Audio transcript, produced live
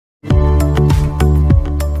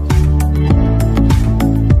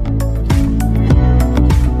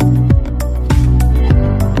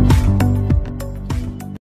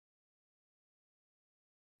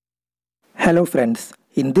Hello friends,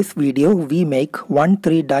 in this video we make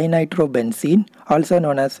 1,3-dinitrobenzene, also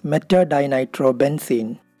known as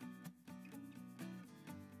metadinitrobenzene.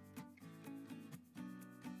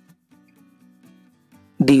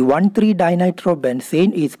 The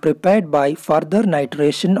 1,3-dinitrobenzene is prepared by further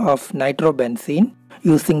nitration of nitrobenzene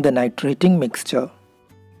using the nitrating mixture.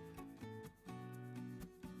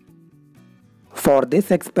 For this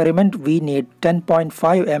experiment, we need 10.5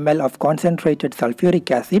 ml of concentrated sulfuric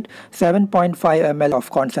acid, 7.5 ml of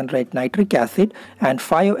concentrated nitric acid, and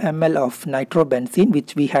 5 ml of nitrobenzene,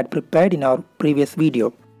 which we had prepared in our previous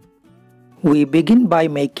video. We begin by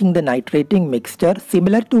making the nitrating mixture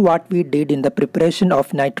similar to what we did in the preparation of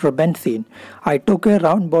nitrobenzene. I took a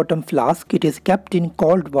round bottom flask. It is kept in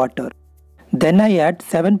cold water. Then I add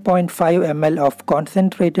 7.5 ml of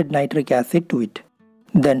concentrated nitric acid to it.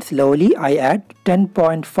 Then slowly I add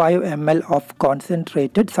 10.5 ml of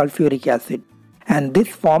concentrated sulfuric acid, and this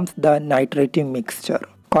forms the nitrating mixture.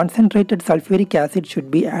 Concentrated sulfuric acid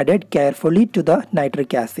should be added carefully to the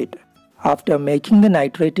nitric acid. After making the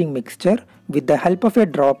nitrating mixture, with the help of a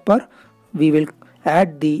dropper, we will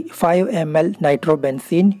add the 5 ml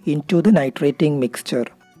nitrobenzene into the nitrating mixture.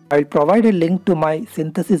 I will provide a link to my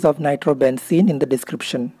synthesis of nitrobenzene in the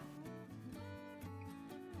description.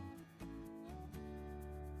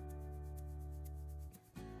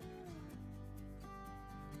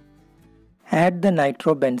 Add the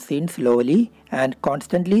nitrobenzene slowly and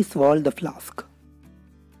constantly swirl the flask.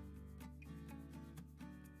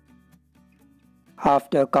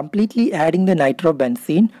 After completely adding the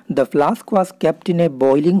nitrobenzene, the flask was kept in a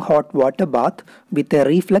boiling hot water bath with a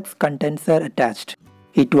reflex condenser attached.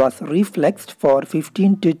 It was reflexed for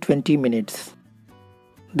 15 to 20 minutes.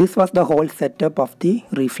 This was the whole setup of the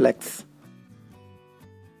reflex.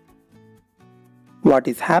 What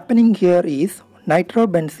is happening here is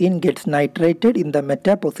nitrobenzene gets nitrated in the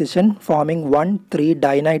meta position, forming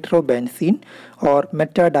 1,3-dinitrobenzene or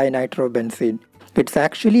metadinitrobenzene. It's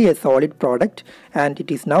actually a solid product and it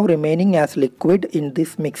is now remaining as liquid in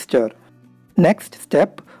this mixture. Next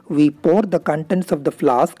step, we pour the contents of the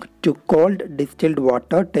flask to cold distilled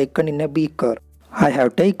water taken in a beaker. I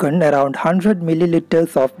have taken around 100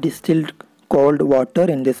 milliliters of distilled cold water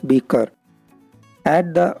in this beaker.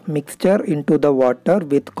 Add the mixture into the water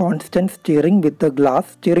with constant stirring with the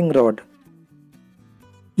glass stirring rod.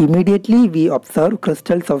 Immediately we observe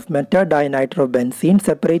crystals of metadinitrobenzene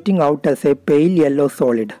separating out as a pale yellow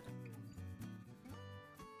solid.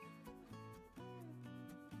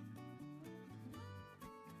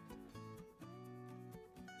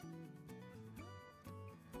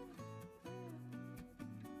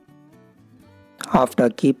 After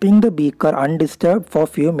keeping the beaker undisturbed for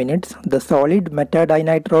few minutes, the solid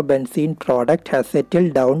metadinitrobenzene product has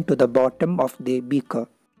settled down to the bottom of the beaker.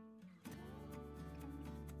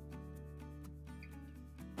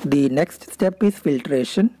 The next step is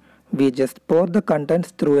filtration. We just pour the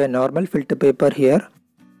contents through a normal filter paper here.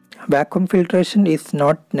 Vacuum filtration is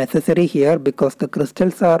not necessary here because the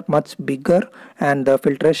crystals are much bigger and the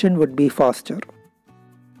filtration would be faster.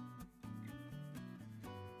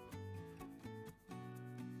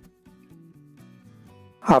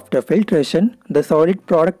 After filtration, the solid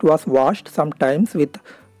product was washed sometimes with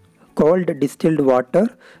cold distilled water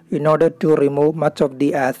in order to remove much of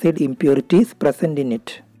the acid impurities present in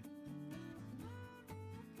it.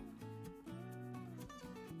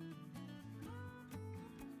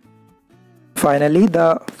 Finally,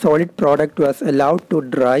 the solid product was allowed to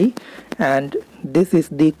dry, and this is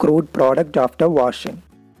the crude product after washing.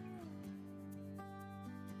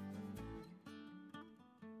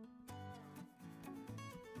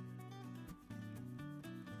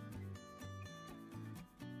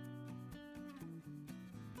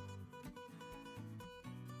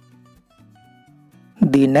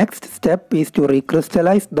 The next step is to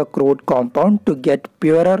recrystallize the crude compound to get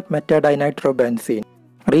purer metadinitrobenzene.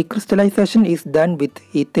 Recrystallization is done with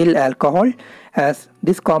ethyl alcohol as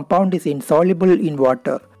this compound is insoluble in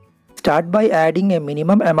water. Start by adding a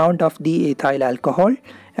minimum amount of the ethyl alcohol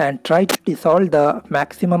and try to dissolve the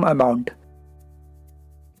maximum amount.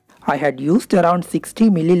 I had used around 60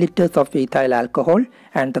 milliliters of ethyl alcohol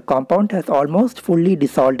and the compound has almost fully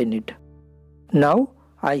dissolved in it. Now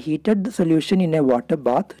I heated the solution in a water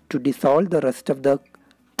bath to dissolve the rest of the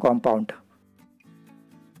compound.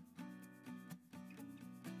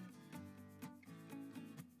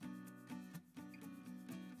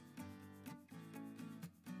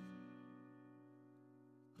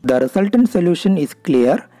 The resultant solution is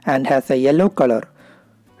clear and has a yellow color.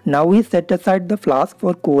 Now we set aside the flask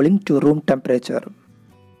for cooling to room temperature.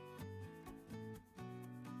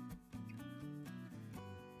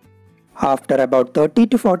 After about 30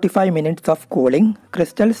 to 45 minutes of cooling,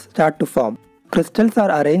 crystals start to form. Crystals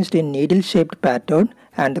are arranged in needle-shaped pattern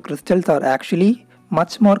and the crystals are actually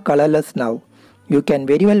much more colorless now. You can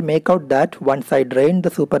very well make out that once I drained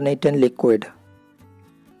the supernatant liquid.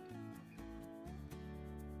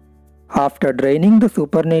 After draining the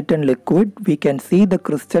supernatant liquid, we can see the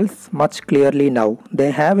crystals much clearly now.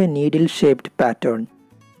 They have a needle-shaped pattern.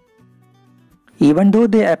 Even though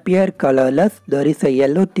they appear colorless, there is a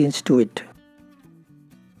yellow tinge to it.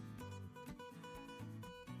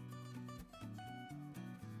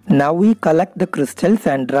 Now we collect the crystals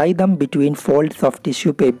and dry them between folds of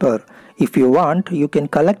tissue paper. If you want, you can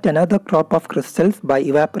collect another crop of crystals by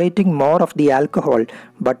evaporating more of the alcohol,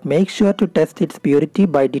 but make sure to test its purity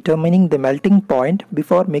by determining the melting point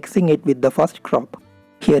before mixing it with the first crop.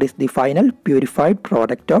 Here is the final purified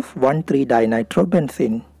product of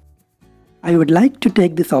 1,3-dinitrobenzene. I would like to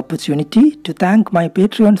take this opportunity to thank my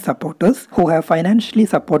Patreon supporters who have financially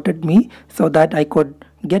supported me so that I could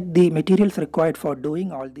get the materials required for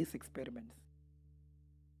doing all these experiments.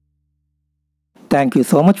 Thank you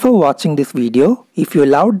so much for watching this video. If you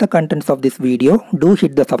loved the contents of this video, do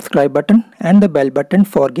hit the subscribe button and the bell button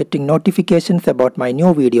for getting notifications about my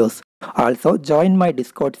new videos. Also, join my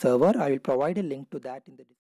Discord server. I will provide a link to that in the description.